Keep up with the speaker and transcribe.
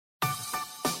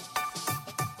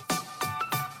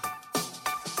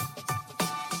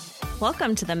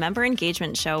Welcome to the Member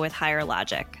Engagement Show with Higher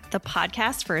Logic, the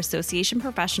podcast for association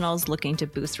professionals looking to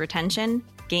boost retention,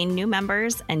 gain new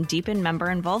members, and deepen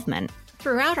member involvement.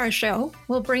 Throughout our show,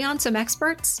 we'll bring on some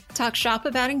experts, talk shop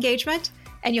about engagement,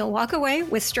 and you'll walk away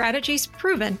with strategies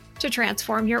proven to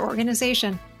transform your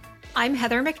organization. I'm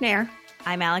Heather McNair.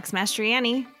 I'm Alex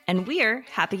Mastriani, and we're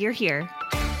happy you're here.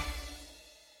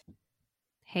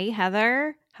 Hey,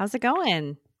 Heather. How's it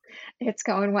going? It's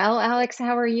going well, Alex.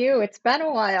 How are you? It's been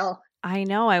a while. I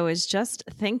know. I was just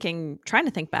trying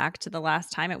to think back to the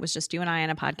last time it was just you and I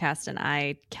on a podcast, and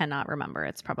I cannot remember.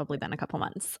 It's probably been a couple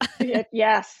months.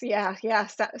 Yes.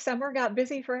 Summer got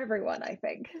busy for everyone, I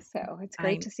think. So it's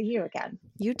great to see you again.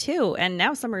 You too. And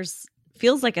now summer's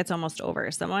feels like it's almost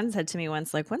over. Someone said to me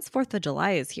once, like, once 4th of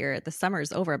July is here, the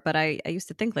summer's over. But I used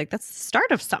to think like that's the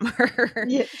start of summer.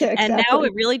 Yeah, exactly. And now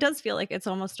it really does feel like it's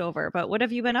almost over. But what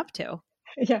have you been up to?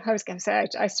 Yeah, I was going to say,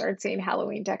 I started seeing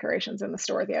Halloween decorations in the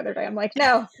store the other day. I'm like,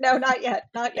 no, not yet.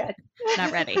 Not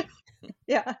ready.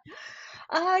 Yeah.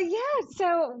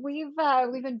 So we've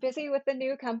been busy with the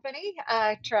new company,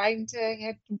 trying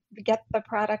to get the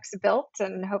products built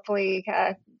and hopefully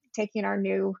taking our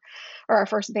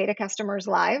first beta customers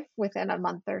live within a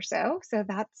month or so. So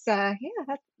that's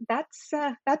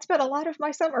been a lot of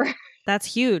my summer. That's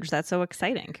huge. That's so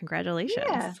exciting. Congratulations.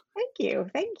 Yeah,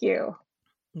 thank you.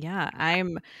 Yeah, I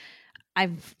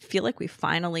feel like we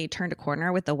finally turned a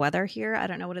corner with the weather here. I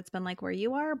don't know what it's been like where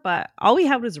you are, but all we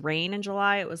had was rain in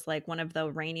July. It was like one of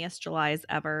the rainiest Julys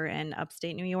ever in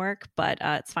upstate New York, but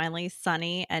it's finally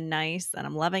sunny and nice, and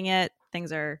I'm loving it.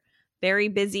 Things are very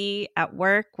busy at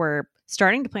work. We're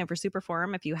starting to plan for Super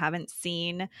Forum. If you haven't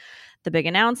seen the big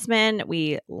announcement,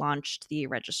 we launched the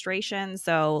registration.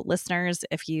 So listeners,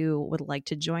 if you would like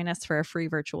to join us for a free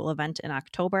virtual event in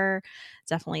October,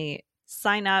 definitely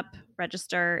sign up,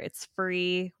 register. It's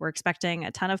free. We're expecting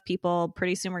a ton of people.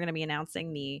 Pretty soon we're going to be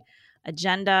announcing the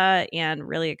agenda and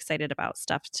really excited about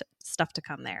stuff to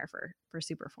come there for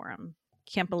Super Forum.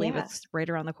 Can't believe it's right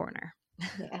around the corner.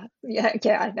 Yeah,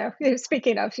 I know.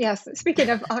 Speaking of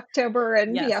October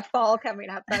and yes. Fall coming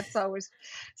up, that's always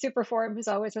Super Forum is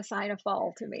always a sign of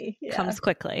fall to me. Yeah. Comes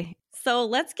quickly. So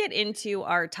let's get into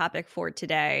our topic for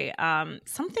today.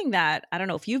 Something that I don't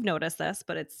know if you've noticed this,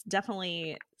 but it's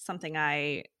definitely something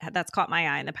that's caught my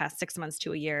eye in the past 6 months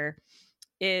to a year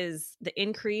is the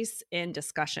increase in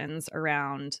discussions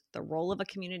around the role of a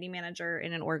community manager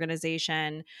in an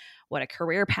organization, what a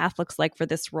career path looks like for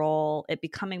this role, it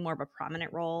becoming more of a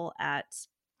prominent role at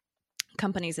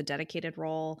companies, a dedicated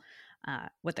role,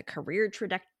 what the career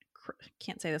trajectory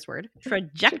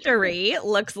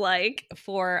looks like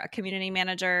for a community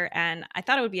manager. And I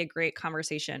thought it would be a great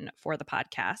conversation for the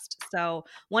podcast. So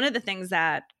one of the things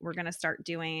that we're going to start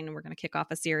doing, we're going to kick off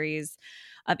a series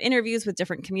of interviews with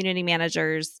different community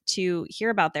managers to hear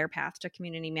about their path to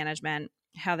community management,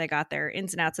 how they got there,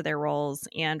 ins and outs of their roles,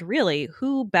 and really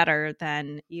who better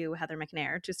than you, Heather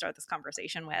McNair, to start this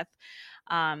conversation with.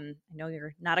 I know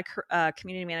you're not a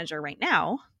community manager right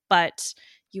now, but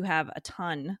you have a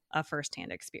ton of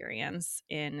firsthand experience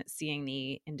in seeing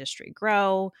the industry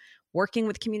grow, working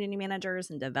with community managers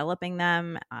and developing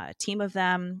them, a team of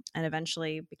them, and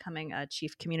eventually becoming a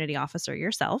chief community officer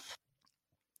yourself.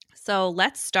 So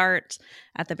let's start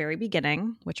at the very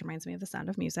beginning, which reminds me of the sound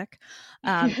of music.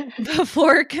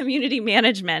 Before community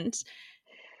management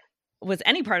was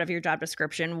any part of your job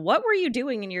description, what were you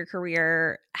doing in your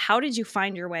career? How did you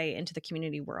find your way into the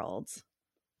community world?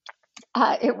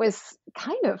 It was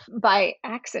kind of by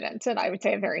accident, and I would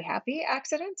say a very happy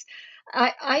accident.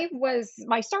 I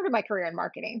started my career in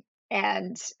marketing,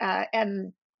 and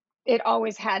it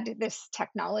always had this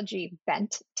technology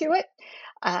bent to it.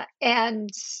 I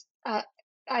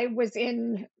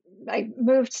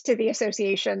moved to the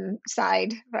association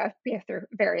side through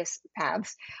various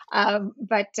paths, and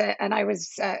I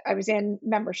was in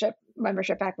membership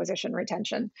acquisition,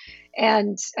 retention,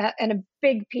 and a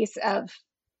big piece of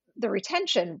the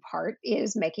retention part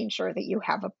is making sure that you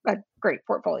have a great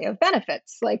portfolio of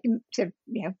benefits, like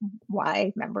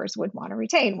why members would want to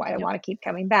retain, why they want to keep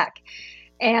coming back.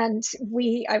 And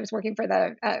I was working for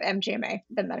the MGMA,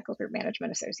 the Medical Group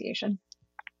Management Association.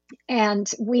 And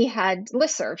we had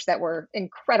listservs that were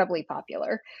incredibly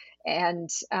popular. And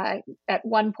at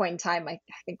one point in time, I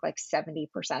think like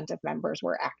 70% of members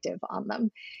were active on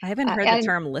them. I haven't heard the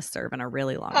term listserv in a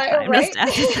really long time. Right?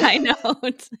 Just as a side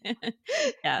note.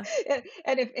 Yeah.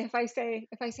 And if I say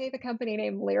the company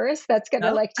name Lyris, that's going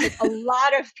to take a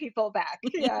lot of people back.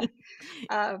 Yeah.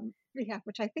 yeah,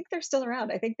 which I think they're still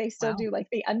around. I think they still Wow. do like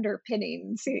the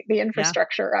underpinnings, the Yeah.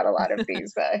 infrastructure on a lot of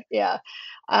these. Yeah,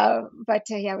 but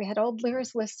yeah, we had old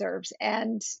Lyris listservs,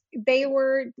 and they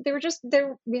were just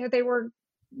they were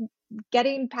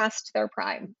getting past their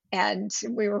prime, and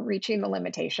we were reaching the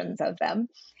limitations of them.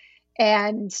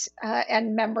 And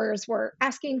members were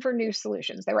asking for new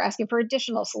solutions. They were asking for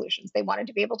additional solutions. They wanted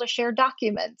to be able to share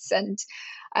documents and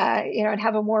and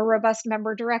have a more robust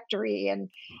member directory.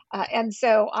 And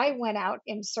so I went out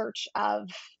in search of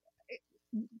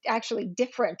actually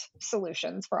different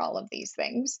solutions for all of these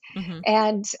things, Hmm.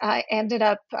 and I ended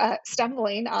up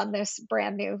stumbling on this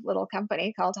brand new little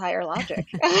company called Higher Logic.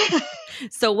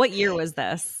 So what year was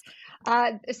this?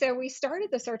 So we started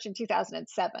the search in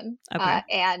 2007, Okay.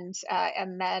 and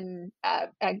then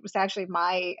it was actually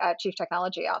my chief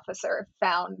technology officer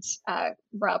found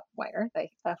Rob Weyer,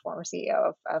 the former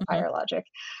CEO of Hmm. Higher Logic.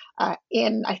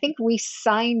 In I think we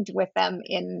signed with them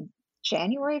in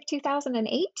January of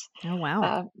 2008. Oh,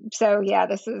 wow. So yeah,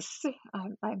 this is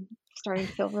I'm starting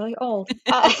to feel really old.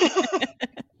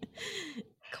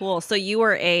 Cool. So you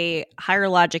were a Higher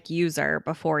Logic user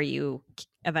before you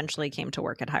eventually came to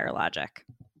work at Higher Logic.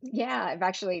 Yeah, I've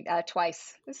actually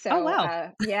twice. Oh, So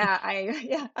wow. yeah, I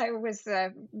yeah I was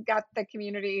got the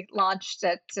community launched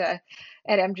at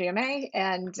MGMA,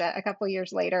 and a couple of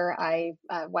years later, I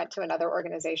went to another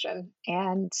organization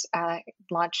and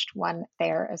launched one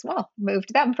there as well.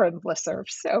 Moved them from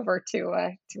listservs over to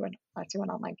an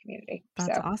online community.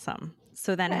 That's So awesome.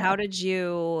 So then yeah. how did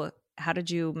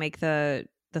you make the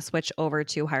switch over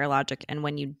to Higher Logic, and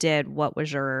when you did, what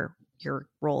was your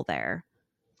role there?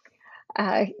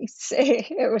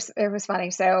 It was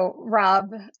funny. So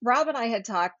Rob and I had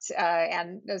talked,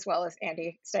 and as well as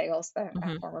Andy Stagels, the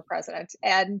Mhm. former president,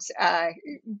 and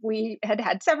we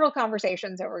had several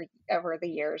conversations over the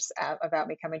years about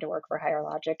me coming to work for Higher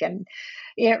Logic, and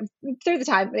through the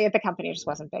time the company just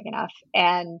wasn't big enough,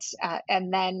 and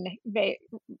then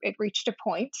it reached a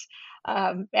point,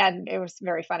 and it was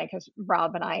very funny because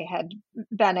Rob and I had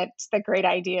been at the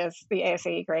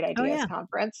ASAE Great Oh, Ideas yeah.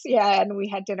 conference. Yeah, and we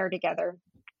had dinner together.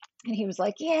 And he was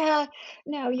like, "Yeah,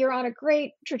 no, you're on a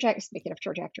great trajectory. Speaking of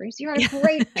trajectories, you're on a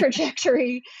great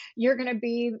trajectory. You're going to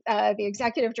be the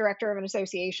executive director of an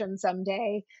association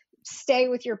someday. Stay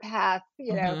with your path.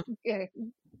 Mhm.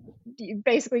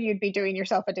 Basically, you'd be doing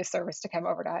yourself a disservice to come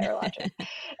over to Higher Logic."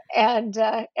 And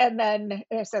then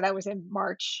so that was in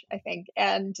March, I think,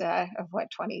 and of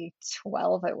what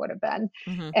 2012 it would have been.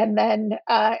 Mhm.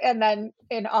 And then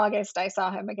in August I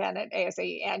saw him again at ASA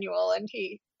Annual, and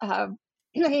he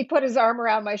put his arm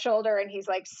around my shoulder and he's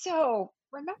like, "So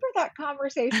remember that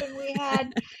conversation we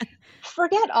had?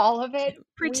 Forget all of it.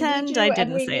 We need Pretend I you, and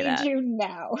didn't we say need that. you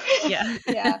now." Yeah.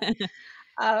 Yeah.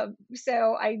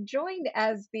 So I joined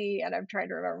as and I'm trying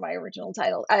to remember my original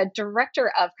title,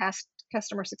 Director of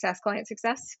Customer Success, Client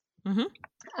Success. Mhm.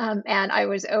 And I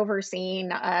was overseeing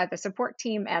the support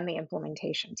team and the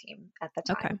implementation team at the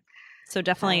Okay. time. So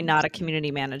definitely Um, not a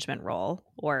community management role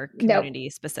or no, community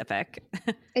specific.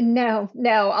 no.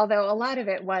 Although a lot of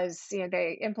it was,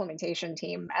 the implementation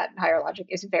team at Higher Logic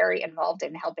is very involved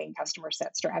in helping customers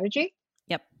set strategy.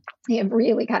 Yep.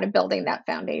 Really kind of building that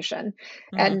foundation.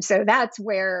 Mhm. And so that's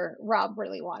where Rob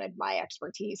really wanted my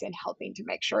expertise in helping to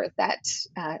make sure that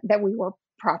we were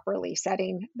properly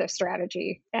setting the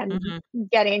strategy and Mhm.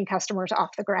 getting customers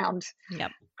off the ground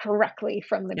Yep. correctly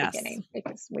from the Yes. beginning,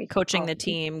 because we Coaching all the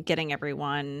team, getting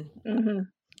everyone mhm.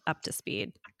 up to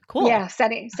speed. Cool. Yeah,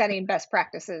 setting best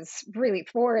practices really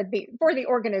for the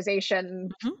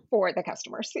organization, Mhm. for the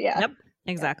customers. Yeah. Yep.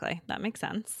 Yeah. Exactly. That makes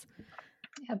sense.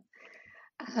 Yeah.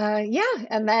 Yeah,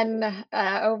 and then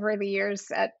over the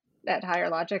years at Higher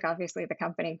Logic, obviously the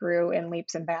company grew in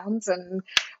leaps and bounds, and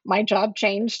my job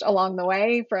changed along the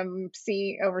way from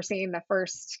overseeing the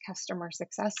first customer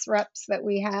success reps that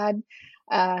we had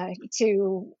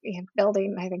to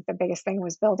building. I think the biggest thing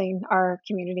was building our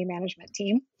community management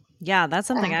team. Yeah, that's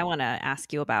something Uh, I want to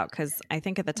ask you about because I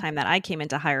think at the time that I came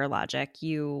into Higher Logic,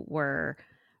 you were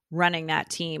running that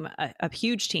team, a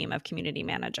huge team of community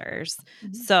managers.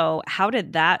 So, how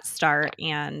did that start,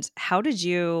 and how did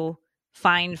you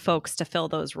find folks to fill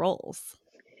those roles?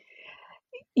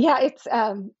 yeah,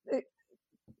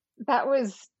 that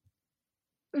was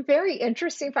very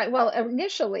interesting find. Well,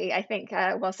 initially, I think,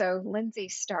 so Lindsay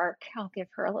Stark, I'll give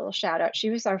her a little shout out. She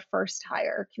was our first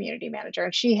hire community manager,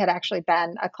 and she had actually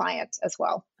been a client as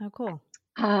well, Oh, cool.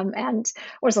 and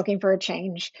was looking for a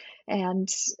change. And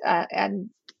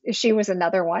she was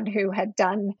another one who had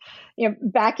done,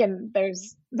 back in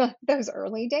those those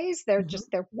early days, Mhm.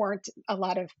 there weren't a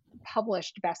lot of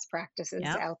published best practices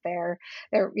Yeah. out there.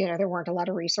 There weren't a lot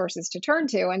of resources to turn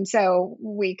to, and so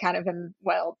we kind of, in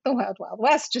the wild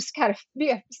west, just kind of,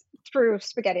 yeah, threw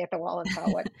spaghetti at the wall and saw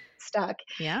what stuck.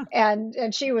 Yeah.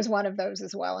 And she was one of those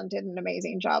as well, and did an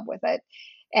amazing job with it.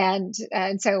 And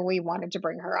so we wanted to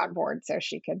bring her on board so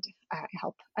she could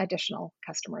help additional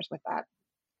customers with that.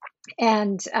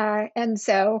 And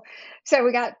so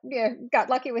we got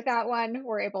lucky with that one.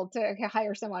 We're able to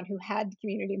hire someone who had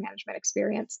community management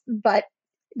experience, but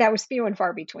that was few and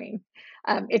far between.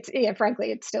 It's yeah,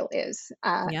 frankly, it still is.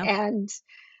 Yeah.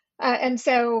 And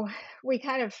so we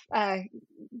kind of,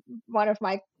 one of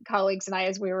my colleagues and I,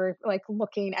 as we were like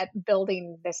looking at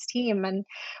building this team, and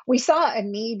we saw a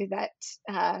need that,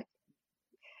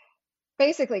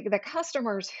 basically, the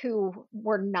customers who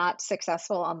were not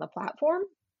successful on the platform,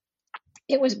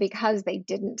 it was because they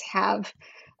didn't have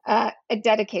a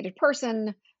dedicated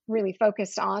person really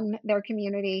focused on their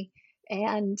community.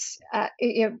 And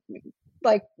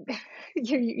like,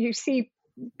 you see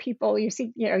people, you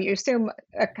assume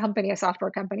a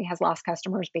software company has lost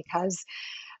customers because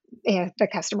the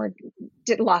customer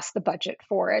lost the budget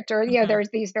for it, or Mhm. there's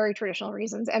these very traditional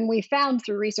reasons. And we found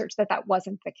through research that that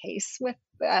wasn't the case with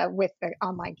the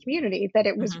online community, that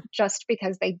it was Mhm. just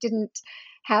because they didn't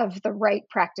have the right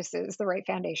practices, the right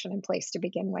foundation in place to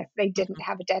begin with. They didn't Mhm.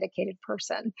 have a dedicated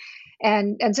person.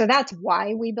 And so that's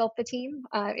why we built the team.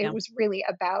 It Yeah. was really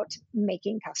about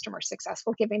making customers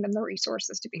successful, giving them the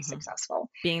resources to be Mhm. successful.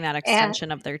 Being that And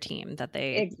extension of their team that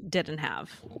they didn't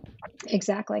have.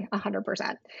 exactly,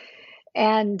 100%.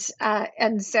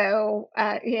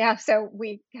 So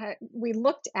we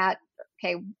looked at,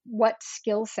 okay, what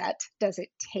skill set does it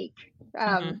take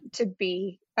Mhm. to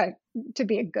be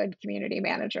a good community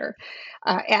manager?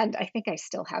 And I think I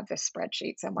still have this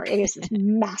spreadsheet somewhere. It is this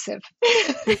massive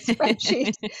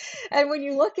spreadsheet, and when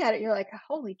you look at it, you're like,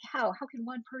 holy cow, how can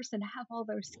one person have all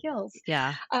those skills?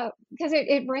 Yeah. Because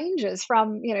it ranges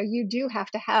from, you do have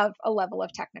to have a level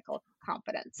of technical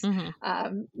competence,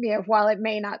 Mhm. while it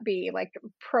may not be like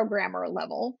programmer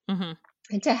level, Mhm.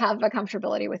 and to have a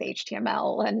comfortability with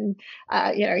HTML and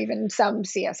even some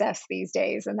CSS these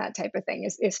days, and that type of thing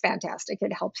is fantastic.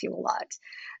 It helps you a lot.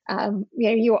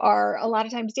 You are a lot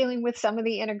of times dealing with some of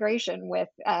the integration with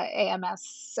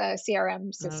AMS CRM Oh,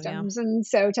 yeah. systems, and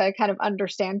so to kind of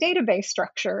understand database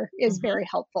structure is Mhm. very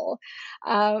helpful.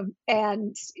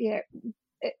 And it,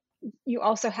 you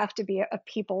also have to be a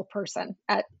people person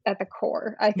at the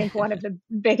core. I think one of the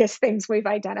biggest things we've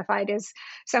identified is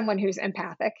someone who's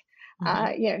empathic.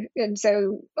 Mhm. And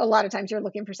so a lot of times you're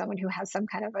looking for someone who has some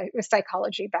kind of a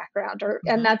psychology background,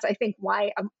 and Mhm. that's, I think,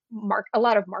 why a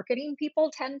lot of marketing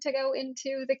people tend to go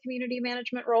into the community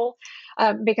management role,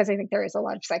 because I think there is a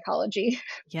lot of psychology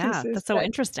Yeah, pieces that's so that,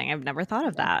 interesting. I've never thought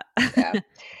of yeah, that. yeah.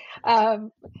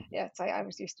 Um, yeah, so I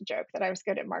always used to joke that I was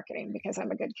good at marketing because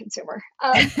I'm a good consumer.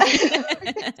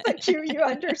 But you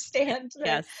understand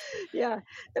Yes, yeah,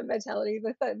 the mentality,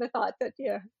 the thought that,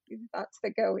 the thoughts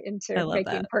that go I into love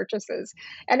making that. purchases.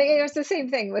 And it's the same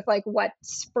thing with like what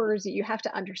spurs you. You have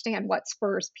to understand what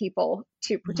spurs people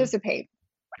to Mhm. participate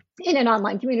in an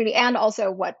online community, and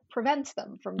also what prevents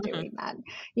them from Mhm. doing that.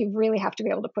 You really have to be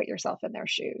able to put yourself in their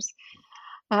shoes.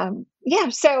 Yeah,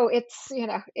 so it's,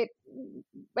 it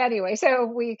anyway, so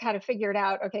we kind of figured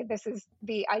out, okay, this is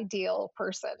the ideal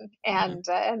person.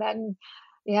 Mhm.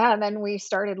 And then we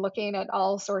started looking at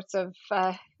all sorts of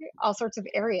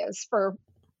areas for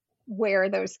where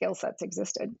those skill sets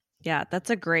existed. Yeah, that's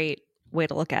a great way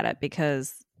to look at it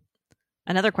because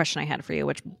another question I had for you,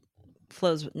 which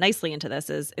flows nicely into this,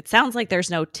 is it sounds like there's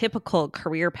no typical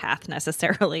career path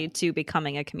necessarily to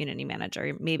becoming a community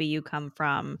manager. Maybe you come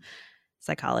from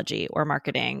psychology or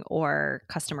marketing or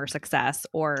customer success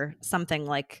or something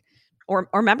like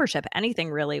or membership, anything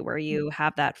really where you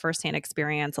have that firsthand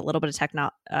experience, a little bit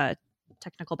of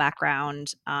technical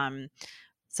background.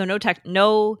 So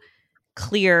no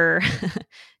clear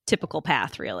typical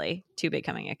path really to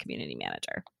becoming a community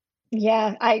manager.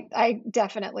 Yeah, I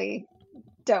definitely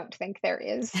don't think there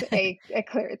is a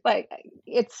clear, like,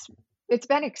 it's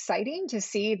been exciting to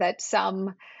see that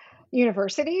some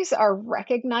universities are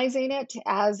recognizing it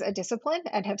as a discipline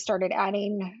and have started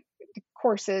adding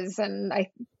courses. And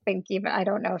I think, even, I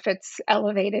don't know if it's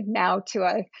elevated now to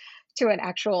an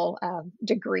actual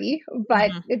degree,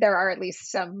 but Mhm. there are at least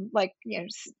some, like,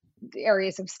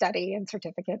 areas of study and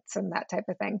certificates and that type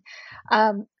of thing.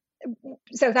 Um,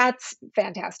 so that's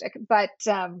fantastic.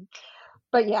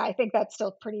 But yeah, I think that's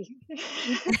still pretty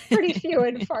pretty few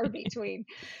and far between.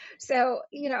 So,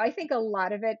 I think a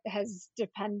lot of it has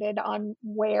depended on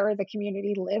where the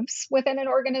community lives within an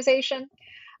organization.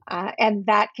 And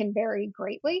that can vary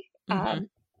greatly. Mm-hmm.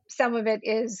 Some of it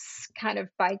is kind of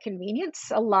by convenience.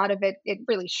 A lot of it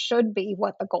really should be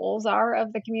what the goals are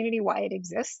of the community, why it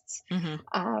exists.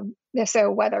 Mm-hmm.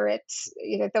 So whether it's,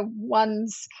 the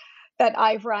ones that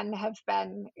I've run have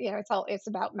been, it's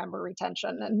about member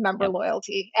retention and member Yep.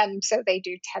 loyalty, and so they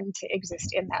do tend to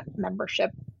exist in that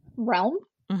membership realm.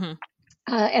 Mm-hmm.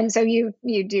 And so you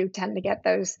do tend to get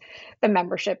the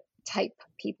membership type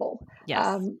people,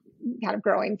 Yes. kind of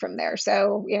growing from there.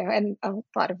 So, and a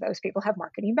lot of those people have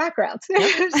marketing backgrounds.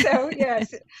 Yep. So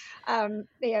yes,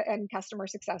 yeah, and customer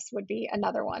success would be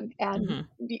another one. And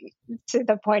Mm-hmm. to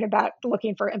the point about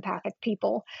looking for empathic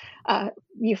people,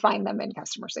 you find them in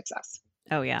customer success.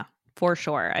 Oh yeah, for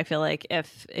sure. I feel like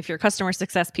if your customer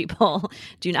success people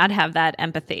do not have that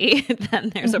empathy,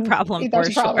 then there's a problem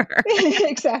There's for a problem. sure.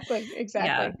 Exactly, Yeah.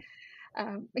 exactly.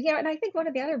 Yeah, and I think one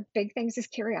of the other big things is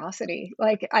curiosity.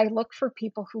 Like, I look for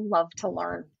people who love to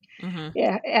learn. Mm-hmm.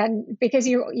 Yeah, and because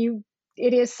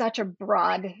it is such a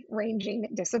broad ranging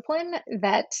discipline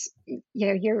that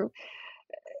you're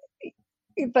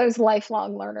those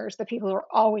lifelong learners, the people who are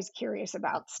always curious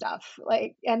about stuff,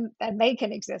 like, and they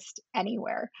can exist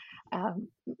anywhere.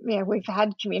 We've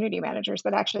had community managers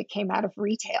that actually came out of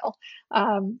retail,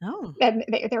 um, Oh, and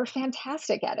they're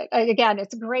fantastic at it. Again,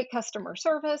 it's great customer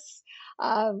service.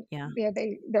 yeah.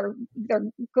 They're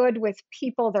good with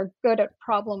people. They're good at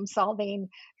problem solving,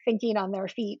 thinking on their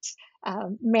feet,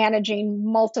 managing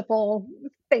multiple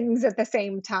things at the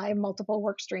same time, multiple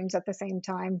work streams at the same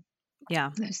time.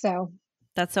 Yeah. So.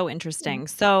 That's so interesting.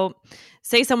 So,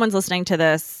 say someone's listening to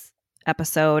this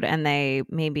episode and they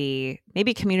maybe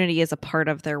community is a part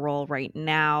of their role right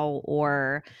now,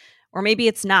 or maybe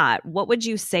it's not. What would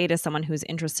you say to someone who's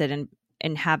interested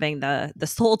in having the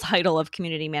sole title of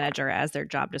community manager as their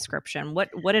job description?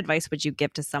 What advice would you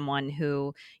give to someone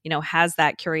who, has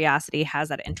that curiosity, has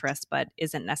that interest, but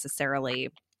isn't necessarily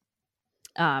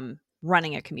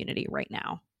running a community right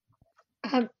now?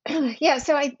 Yeah,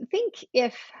 so I think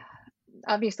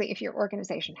obviously if your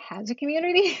organization has a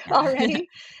community Yeah. already,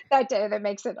 that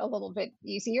makes it a little bit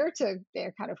easier to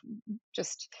kind of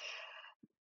just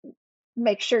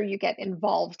make sure you get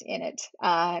involved in it,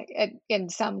 in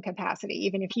some capacity,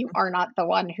 even if you are not the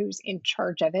one who's in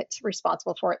charge of it,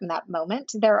 responsible for it in that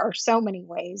moment. There are so many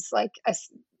ways, like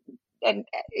and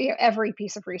every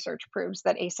piece of research proves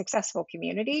that a successful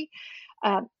community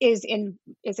is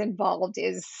involved,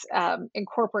 is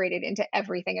incorporated into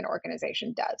everything an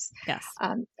organization does. Yes.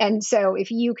 And so, if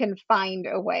you can find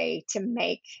a way to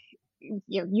make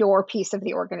your piece of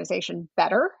the organization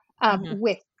better, Mm-hmm.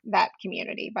 with that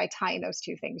community by tying those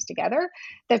two things together,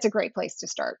 that's a great place to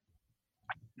start.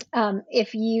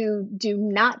 If you do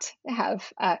not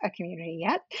have a community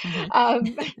yet,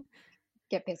 Mm-hmm.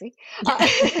 get busy.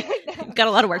 You've got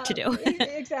a lot of work to do.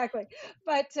 Exactly,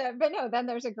 but no, then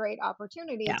there's a great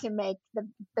opportunity Yeah. to make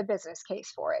the business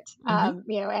case for it. Mm-hmm.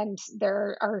 And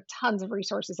there are tons of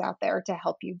resources out there to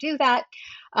help you do that.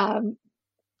 Um,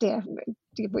 yeah,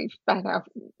 I know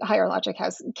Higher Logic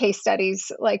has case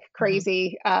studies like Mm-hmm.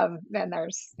 crazy. And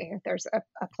there's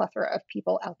a plethora of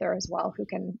people out there as well who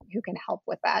can help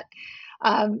with that.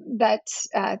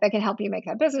 That can help you make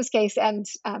that business case. And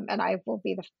I will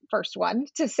be the first one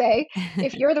to say,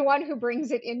 if you're the one who brings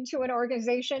it into an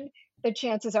organization, the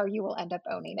chances are you will end up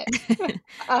owning it.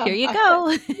 Here you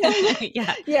go.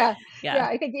 Yeah, Yeah. yeah.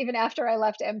 I think even after I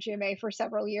left MGMA for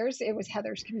several years, it was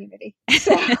Heather's community.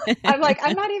 So I'm like,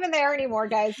 I'm not even there anymore,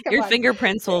 guys. Come Your on.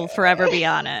 fingerprints will forever be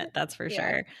on it. That's for Yeah,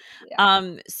 sure.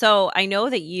 yeah. So I know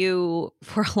that you,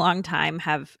 for a long time,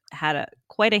 have had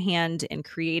quite a hand in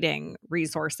creating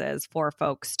resources for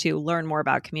folks to learn more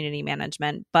about community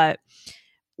management. But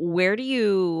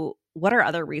what are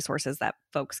other resources that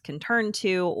folks can turn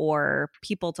to, or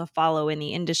people to follow in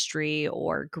the industry,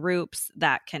 or groups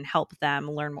that can help them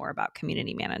learn more about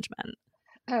community management?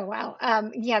 Oh wow.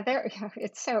 Yeah, there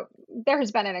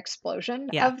has been an explosion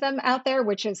Yeah. of them out there,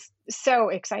 which is so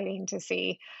exciting to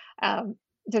see. Um,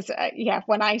 yeah,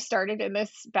 when I started in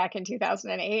this back in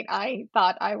 2008, I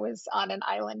thought I was on an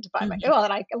island by my Mhm. well,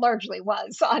 and I largely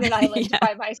was on an island Yeah.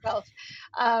 by myself.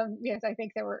 Yes, I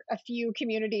think there were a few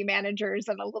community managers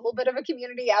and a little bit of a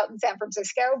community out in San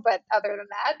Francisco, but other than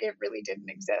that, it really didn't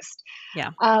exist. Yeah.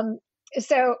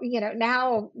 So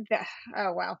now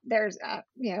oh well, there's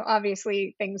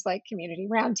obviously things like Community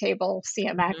Roundtable, Mhm.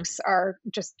 CMX are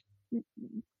just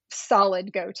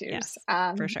solid go-to's. Yes,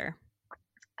 for sure.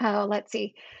 Oh, let's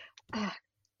see. uh,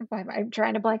 why am I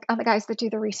trying to blank on the guys that do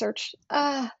the research?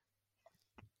 Oh,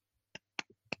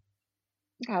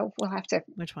 we'll have to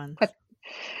Which ones? put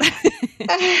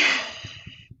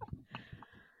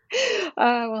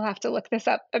We'll have to look this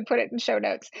up and put it in show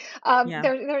notes. Yeah.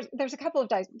 There's a couple of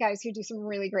guys who do some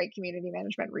really great community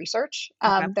management research,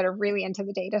 Okay. that are really into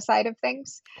the data side of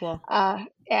things, Cool.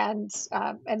 and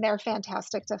they're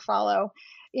fantastic to follow.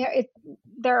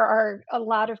 There are a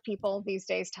lot of people these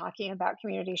days talking about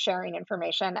community sharing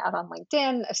information out on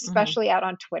LinkedIn, Hmm. especially out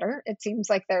on Twitter. It seems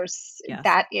like Yes.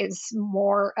 that is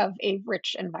more of a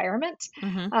rich environment.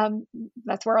 Hmm. Um,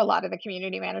 that's where a lot of the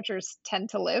community managers tend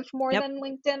to live more Yep. than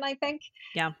LinkedIn, I think.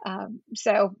 Yeah.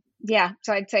 So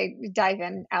I'd say dive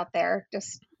in out there.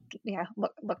 Just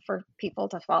look for people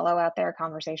to follow out there,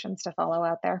 conversations to follow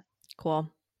out there. Cool.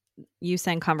 You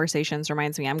saying conversations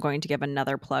reminds me, I'm going to give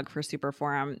another plug for Super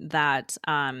Forum that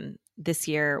this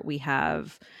year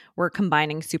we're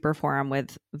combining Super Forum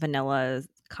with Vanilla's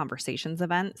conversations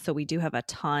event. So we do have a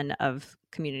ton of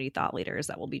community thought leaders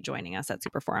that will be joining us at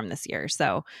Super Forum this year.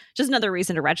 So just another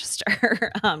reason to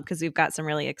register because we've got some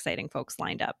really exciting folks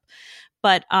lined up.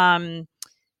 But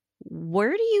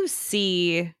where do you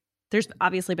see, there's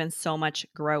obviously been so much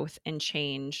growth and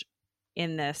change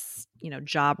in this,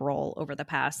 job role over the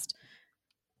past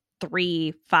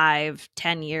 3, 5,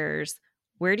 10 years.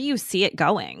 Where do you see it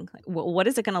going? What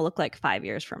is it going to look like 5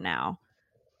 years from now?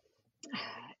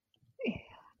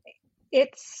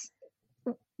 It's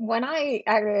when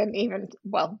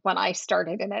when I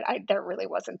started in it, there really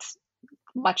wasn't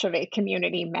much of a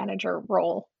community manager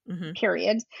role, Mm-hmm.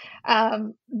 period.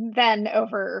 Then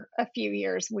over a few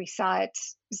years, we saw it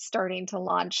starting to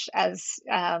launch as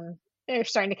they're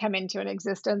starting to come into an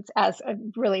existence as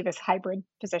really this hybrid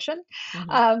position.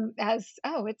 Mm-hmm. As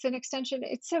it's an extension,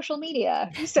 it's social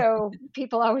media. So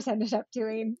people always ended up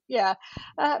doing,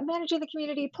 managing the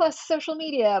community plus social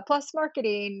media plus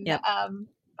marketing. Yep.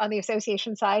 On the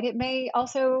association side, it may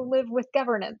also live with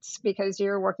governance because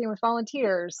you're working with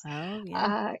volunteers. Oh,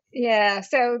 yeah.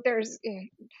 So there's,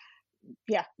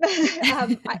 yeah.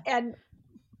 And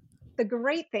the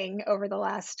great thing over the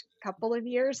last couple of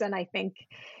years, and I think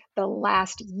the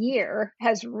last year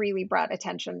has really brought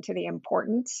attention to the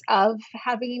importance of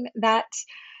having that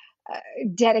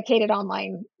dedicated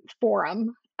online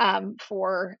forum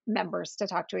for members to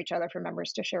talk to each other, for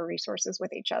members to share resources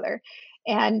with each other.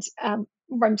 And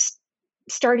I'm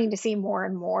starting to see more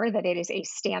and more that it is a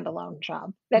standalone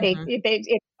job, that Mm-hmm. it's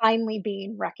finally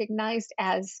being recognized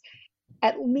as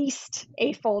at least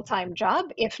a full-time job,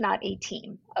 if not a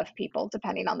team of people,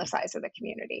 depending on the size of the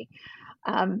community.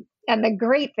 And the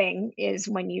great thing is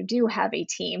when you do have a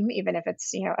team, even if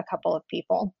it's a couple of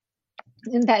people,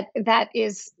 and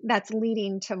that's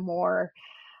leading to more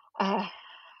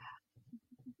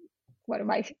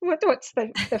what's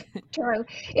the term?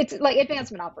 It's like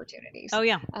advancement opportunities. Oh,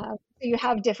 yeah. So you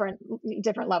have different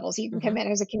levels. You can Mm-hmm. come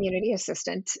in as a community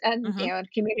assistant and Mm-hmm. a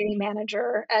community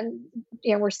manager, and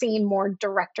we're seeing more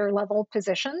director level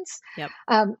positions. Yep.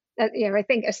 I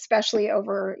think especially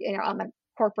over on the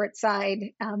corporate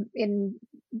side,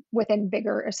 within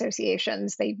bigger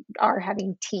associations, they are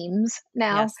having teams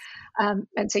now, Yes.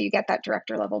 and so you get that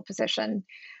director level position.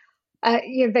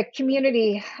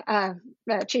 The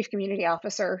chief community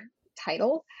officer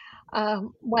title.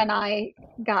 When I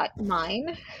got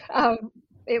mine,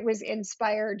 it was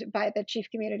inspired by the chief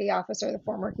community officer,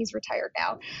 he's retired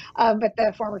now, but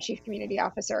the former chief community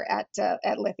officer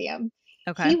at Lithium.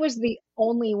 Okay. He was the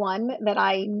only one that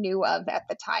I knew of at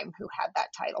the time who had that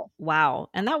title. Wow.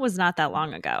 And that was not that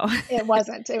long ago. It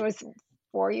wasn't. It was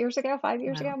 4 years ago, 5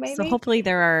 years Wow. ago, So maybe. hopefully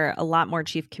there are a lot more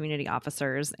chief community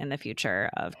officers in the future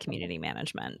of community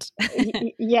management.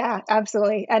 Yeah,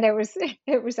 absolutely. And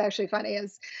it was actually funny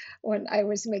as when I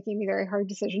was making the very hard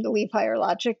decision to leave Higher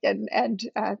Logic and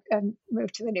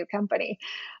move to the new company.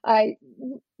 I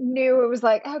knew it was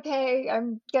like, okay,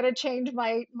 I'm gonna change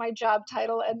my job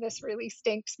title, and this really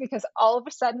stinks because all of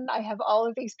a sudden I have all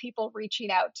of these people reaching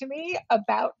out to me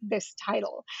about this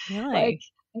title. Like, Really?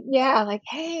 yeah, like,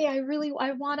 hey, I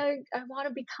want to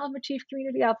become a chief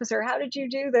community officer. How did you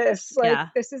do this? Like, Yeah.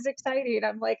 this is exciting.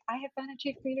 I'm like, I have been a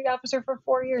chief community officer for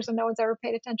 4 years and no one's ever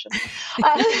paid attention.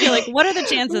 Uh, You're like, what are the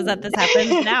chances that this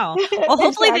happens now? Well,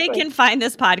 hopefully they exactly. can find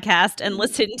this podcast and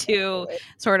listen to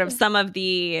sort of some of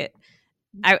the,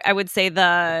 I would say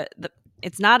the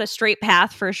it's not a straight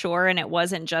path for sure. And it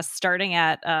wasn't just starting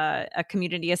at a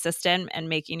community assistant and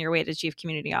making your way to chief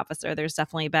community officer. There's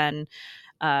definitely been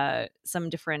some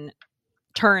different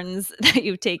turns that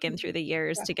you've taken through the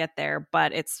years Yeah. to get there,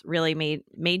 but it's really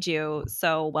made you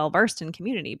so well versed in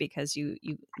community because you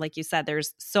like you said,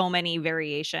 there's so many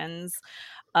variations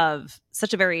of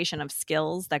such a variation of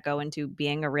skills that go into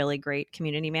being a really great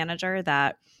community manager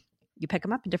that you pick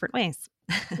them up in different ways.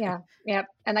 Yeah. Yep.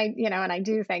 And I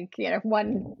do think,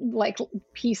 one like big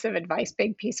piece of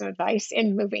advice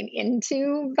in moving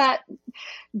into that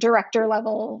director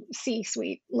level,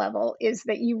 C-suite level is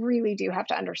that you really do have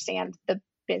to understand the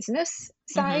business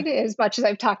Hmm. side as much as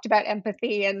I've talked about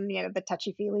empathy and, the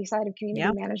touchy-feely side of community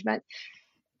Yep. management.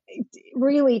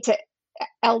 Really, to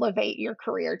elevate your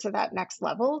career to that next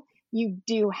level, you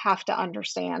do have to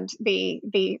understand the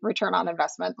return on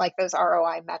investment, like those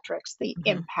ROI metrics, the Hmm.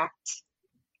 impact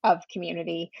of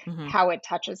community, Hmm. how it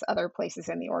touches other places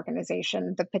in the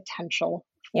organization, the potential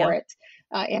for Yeah.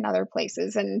 it in other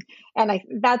places, and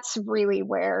that's really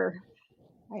where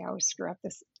I always screw up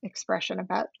this expression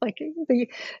about like the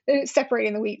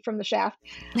separating the wheat from the shaft.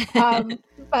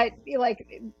 But like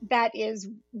that is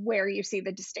where you see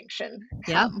the distinction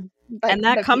Yeah. come. Like And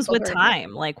that the comes people with who are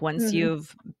time. Like once Mhm.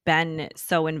 you've been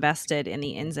so invested in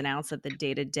the ins and outs of the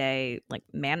day-to-day like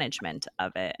management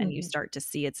of it, and you Mhm. start to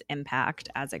see its impact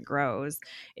as it grows,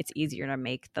 it's easier to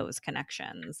make those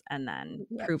connections and then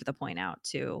Yep. prove the point out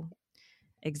to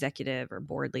executive or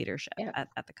board leadership Yep.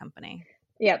 at the company.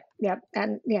 Yep. Yep.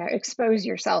 And expose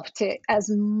yourself to as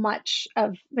much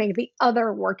of like the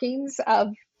other workings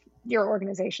of your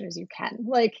organization as you can.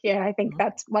 Like, I think Mhm.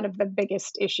 that's one of the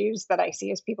biggest issues that I see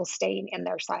is people staying in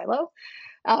their silo.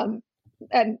 Um,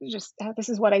 and just this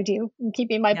is what I do, I'm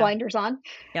keeping my Yeah. blinders on.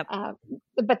 Yep. Uh,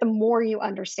 but the more you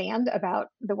understand about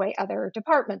the way other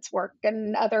departments work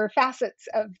and other facets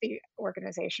of the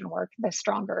organization work, the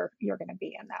stronger you're going to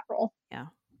be in that role. Yeah.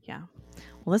 Yeah.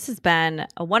 Well, this has been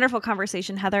a wonderful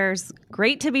conversation, Heather. It's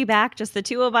great to be back, just the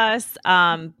two of us.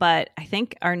 But I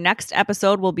think our next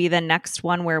episode will be the next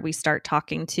one where we start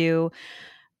talking to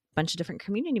a bunch of different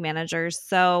community managers.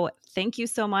 So thank you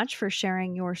so much for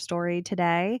sharing your story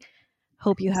today.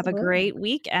 Hope you have a Absolutely. great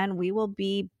week, and we will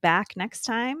be back next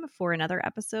time for another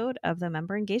episode of the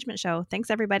Member Engagement Show.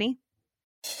 Thanks, everybody.